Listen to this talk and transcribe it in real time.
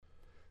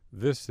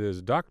This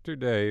is Dr.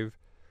 Dave,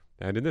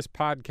 and in this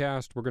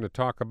podcast we're going to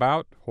talk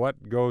about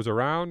what goes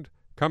around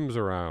comes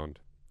around.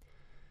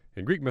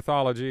 In Greek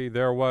mythology,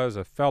 there was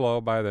a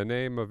fellow by the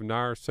name of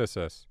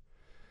Narcissus.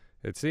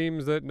 It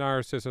seems that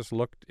Narcissus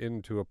looked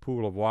into a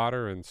pool of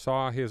water and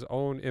saw his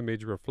own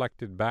image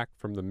reflected back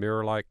from the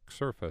mirror-like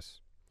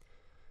surface.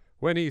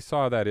 When he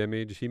saw that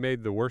image, he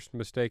made the worst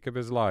mistake of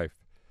his life.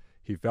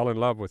 He fell in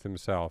love with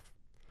himself.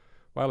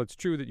 While it's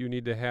true that you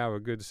need to have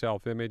a good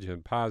self-image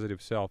and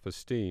positive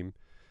self-esteem,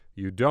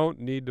 you don't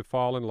need to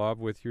fall in love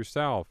with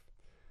yourself.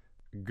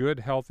 Good,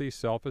 healthy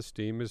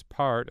self-esteem is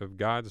part of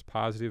God's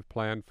positive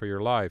plan for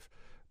your life,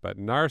 but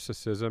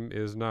narcissism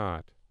is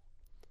not.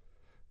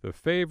 The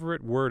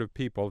favorite word of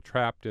people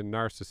trapped in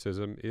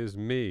narcissism is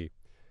me.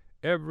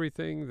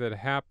 Everything that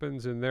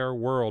happens in their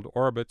world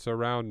orbits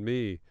around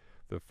me.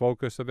 The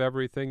focus of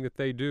everything that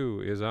they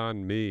do is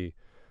on me.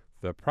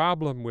 The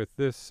problem with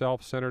this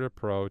self-centered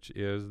approach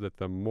is that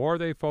the more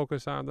they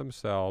focus on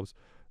themselves,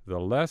 the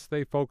less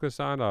they focus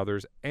on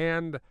others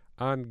and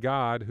on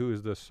God, who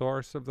is the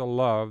source of the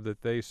love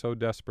that they so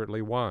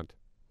desperately want.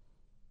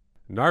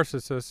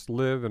 Narcissists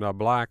live in a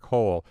black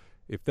hole.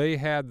 If they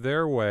had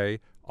their way,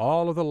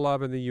 all of the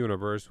love in the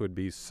universe would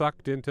be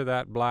sucked into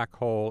that black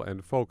hole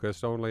and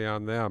focused only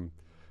on them.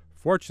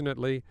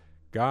 Fortunately,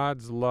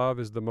 God's love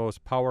is the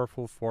most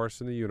powerful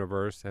force in the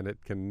universe, and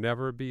it can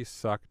never be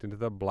sucked into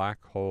the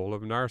black hole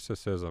of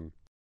narcissism.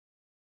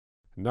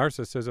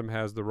 Narcissism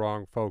has the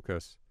wrong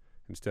focus.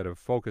 Instead of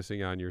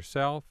focusing on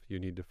yourself, you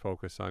need to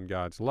focus on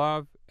God's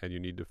love, and you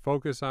need to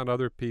focus on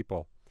other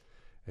people.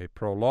 A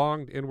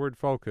prolonged inward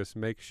focus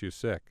makes you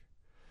sick.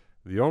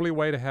 The only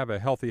way to have a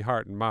healthy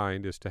heart and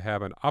mind is to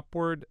have an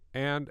upward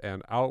and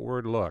an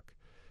outward look.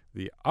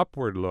 The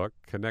upward look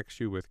connects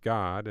you with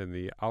God, and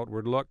the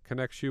outward look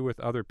connects you with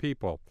other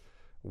people.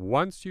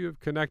 Once you have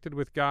connected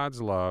with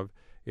God's love,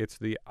 it's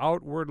the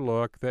outward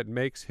look that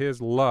makes His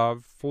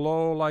love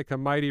flow like a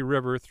mighty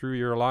river through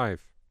your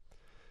life.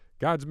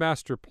 God's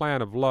master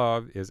plan of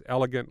love is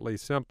elegantly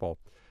simple.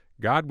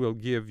 God will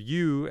give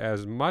you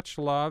as much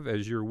love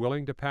as you're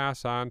willing to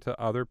pass on to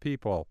other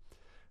people.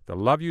 The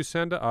love you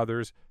send to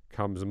others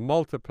comes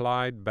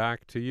multiplied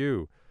back to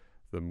you.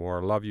 The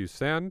more love you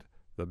send,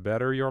 the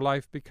better your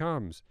life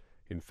becomes.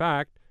 In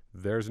fact,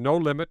 there's no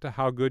limit to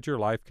how good your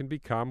life can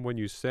become when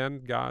you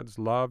send God's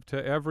love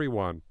to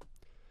everyone.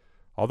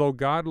 Although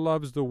God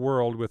loves the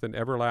world with an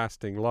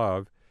everlasting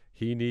love,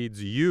 He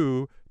needs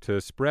you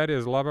to spread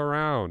His love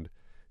around.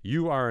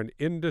 You are an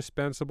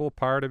indispensable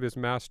part of His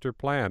master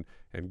plan,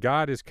 and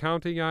God is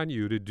counting on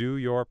you to do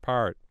your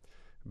part.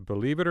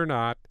 Believe it or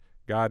not,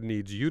 God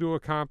needs you to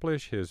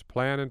accomplish His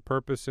plan and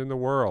purpose in the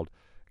world.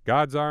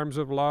 God's arms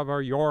of love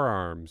are your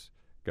arms.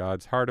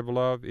 God's heart of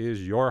love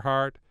is your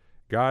heart.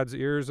 God's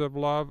ears of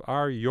love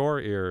are your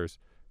ears.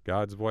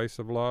 God's voice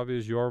of love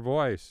is your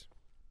voice.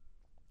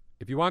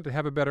 If you want to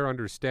have a better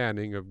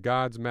understanding of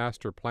God's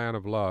master plan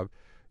of love,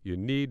 you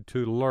need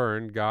to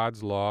learn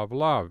God's law of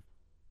love.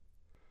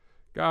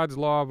 God's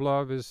law of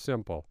love is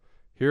simple.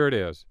 Here it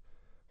is.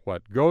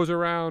 What goes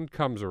around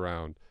comes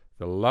around.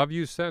 The love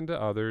you send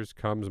to others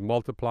comes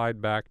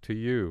multiplied back to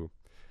you.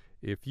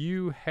 If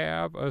you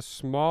have a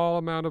small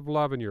amount of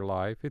love in your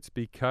life, it's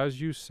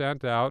because you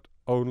sent out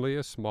only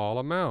a small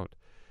amount.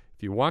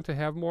 If you want to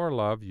have more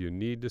love, you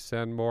need to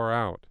send more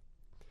out.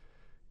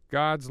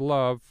 God's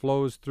love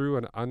flows through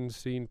an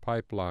unseen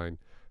pipeline.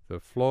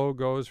 The flow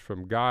goes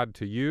from God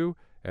to you,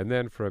 and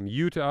then from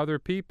you to other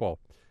people.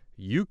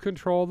 You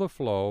control the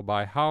flow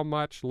by how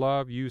much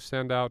love you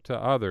send out to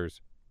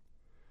others.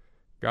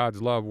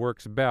 God's love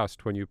works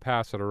best when you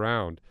pass it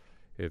around.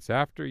 It's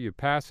after you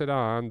pass it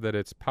on that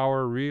its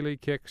power really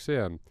kicks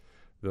in.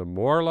 The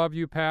more love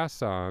you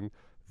pass on,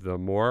 the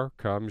more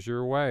comes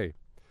your way.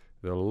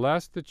 The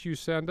less that you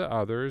send to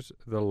others,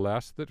 the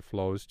less that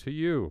flows to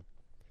you.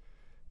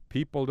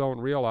 People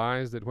don't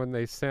realize that when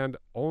they send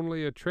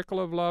only a trickle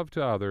of love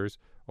to others,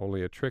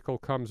 only a trickle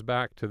comes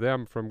back to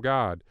them from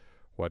God.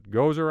 What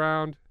goes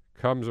around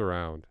comes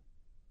around.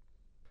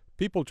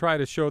 People try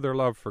to show their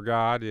love for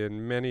God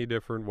in many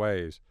different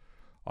ways.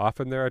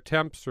 Often their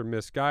attempts are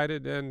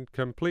misguided and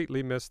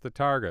completely miss the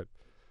target.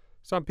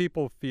 Some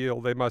people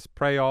feel they must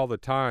pray all the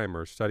time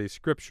or study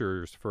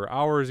scriptures for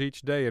hours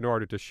each day in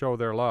order to show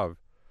their love.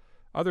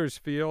 Others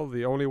feel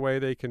the only way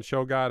they can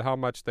show God how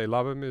much they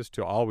love Him is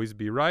to always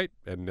be right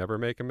and never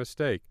make a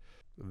mistake.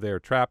 They're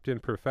trapped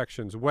in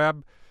perfection's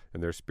web,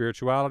 and their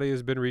spirituality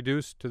has been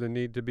reduced to the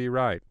need to be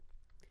right.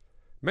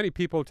 Many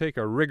people take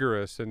a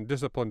rigorous and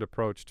disciplined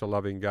approach to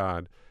loving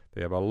God.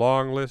 They have a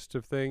long list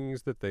of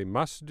things that they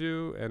must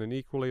do and an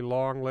equally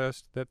long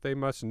list that they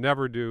must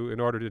never do in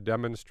order to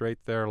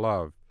demonstrate their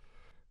love.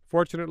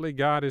 Fortunately,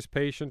 God is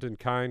patient and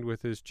kind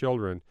with His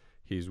children.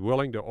 He's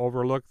willing to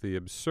overlook the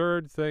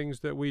absurd things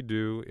that we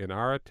do in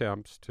our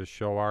attempts to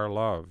show our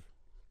love.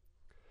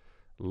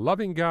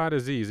 Loving God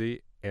is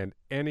easy, and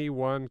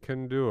anyone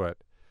can do it.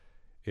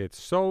 It's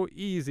so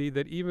easy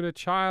that even a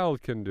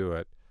child can do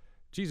it.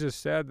 Jesus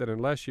said that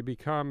unless you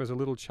become as a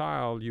little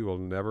child, you will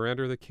never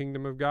enter the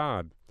kingdom of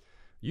God.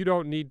 You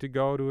don't need to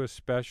go to a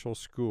special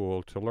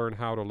school to learn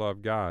how to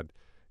love God.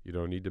 You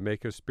don't need to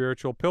make a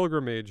spiritual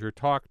pilgrimage or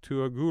talk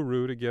to a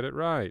guru to get it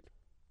right.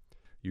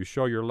 You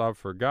show your love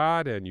for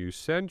God, and you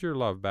send your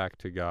love back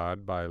to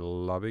God by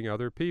loving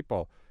other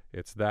people.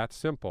 It's that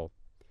simple.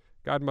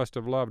 God must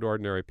have loved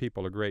ordinary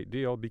people a great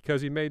deal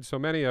because he made so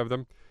many of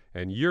them,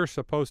 and you're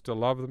supposed to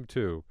love them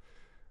too.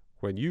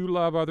 When you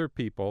love other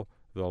people,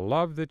 the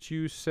love that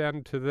you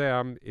send to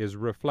them is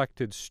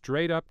reflected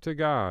straight up to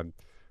God.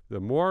 The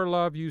more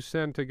love you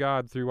send to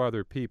God through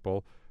other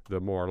people,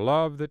 the more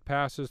love that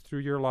passes through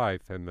your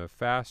life, and the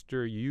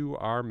faster you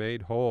are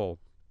made whole.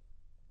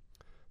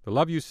 The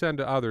love you send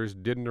to others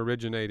didn't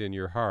originate in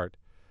your heart.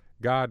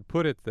 God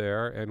put it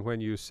there, and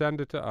when you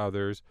send it to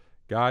others,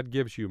 God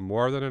gives you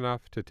more than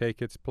enough to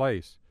take its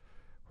place.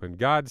 When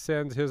God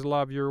sends his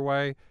love your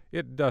way,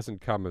 it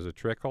doesn't come as a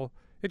trickle.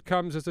 It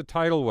comes as a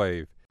tidal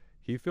wave.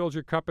 He fills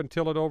your cup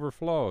until it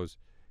overflows.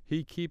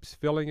 He keeps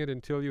filling it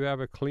until you have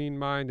a clean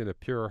mind and a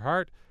pure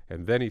heart,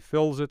 and then he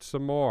fills it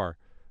some more.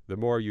 The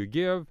more you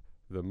give,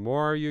 the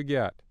more you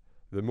get.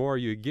 The more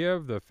you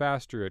give, the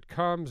faster it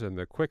comes, and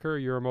the quicker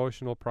your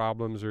emotional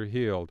problems are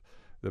healed.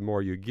 The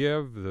more you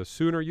give, the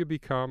sooner you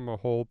become a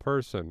whole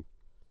person.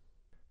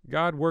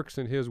 God works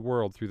in his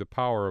world through the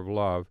power of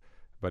love,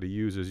 but he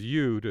uses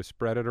you to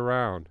spread it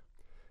around.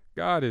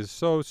 God is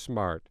so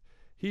smart.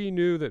 He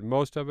knew that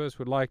most of us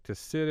would like to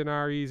sit in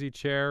our easy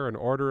chair and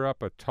order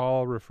up a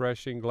tall,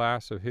 refreshing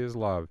glass of his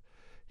love.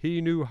 He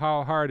knew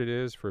how hard it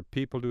is for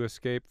people to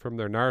escape from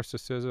their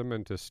narcissism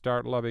and to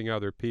start loving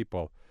other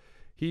people.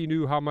 He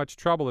knew how much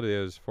trouble it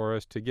is for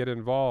us to get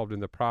involved in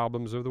the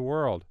problems of the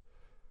world.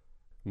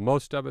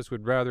 Most of us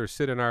would rather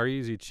sit in our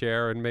easy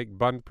chair and make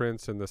bun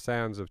prints in the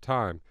sands of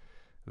time.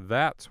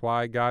 That's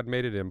why God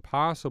made it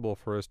impossible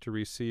for us to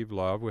receive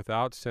love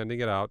without sending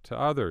it out to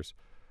others.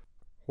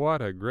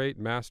 What a great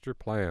master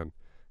plan.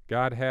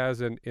 God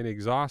has an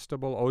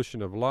inexhaustible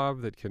ocean of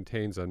love that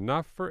contains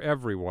enough for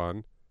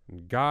everyone,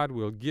 and God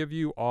will give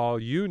you all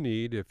you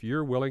need if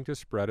you're willing to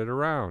spread it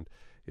around.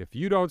 If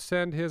you don't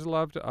send his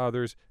love to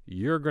others,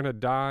 you're going to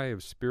die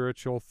of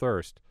spiritual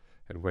thirst.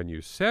 And when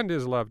you send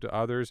his love to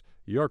others,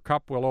 your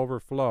cup will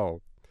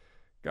overflow.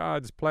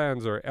 God's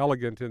plans are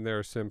elegant in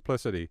their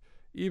simplicity.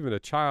 Even a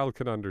child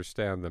can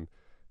understand them.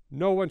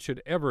 No one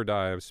should ever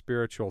die of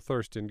spiritual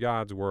thirst in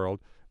God's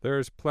world.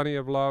 There's plenty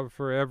of love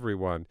for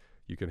everyone.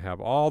 You can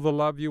have all the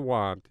love you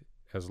want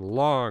as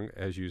long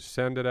as you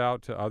send it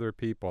out to other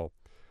people.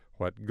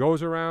 What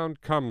goes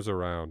around comes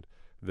around.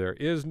 There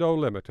is no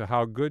limit to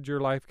how good your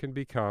life can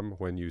become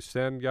when you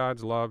send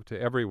God's love to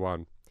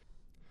everyone.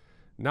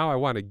 Now I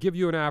want to give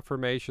you an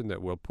affirmation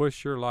that will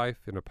push your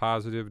life in a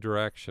positive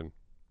direction.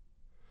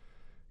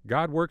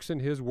 God works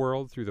in his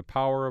world through the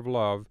power of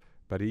love,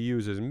 but he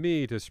uses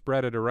me to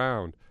spread it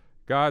around.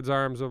 God's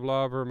arms of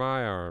love are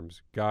my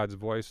arms. God's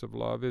voice of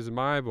love is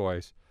my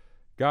voice.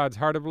 God's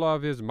heart of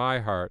love is my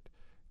heart.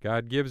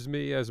 God gives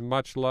me as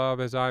much love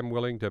as I'm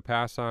willing to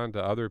pass on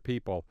to other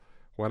people.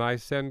 When I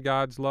send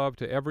God's love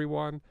to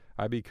everyone,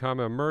 I become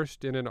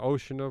immersed in an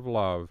ocean of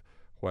love.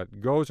 What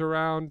goes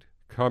around,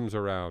 comes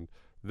around.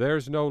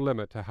 There's no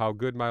limit to how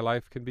good my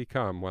life can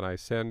become when I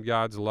send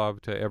God's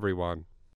love to everyone.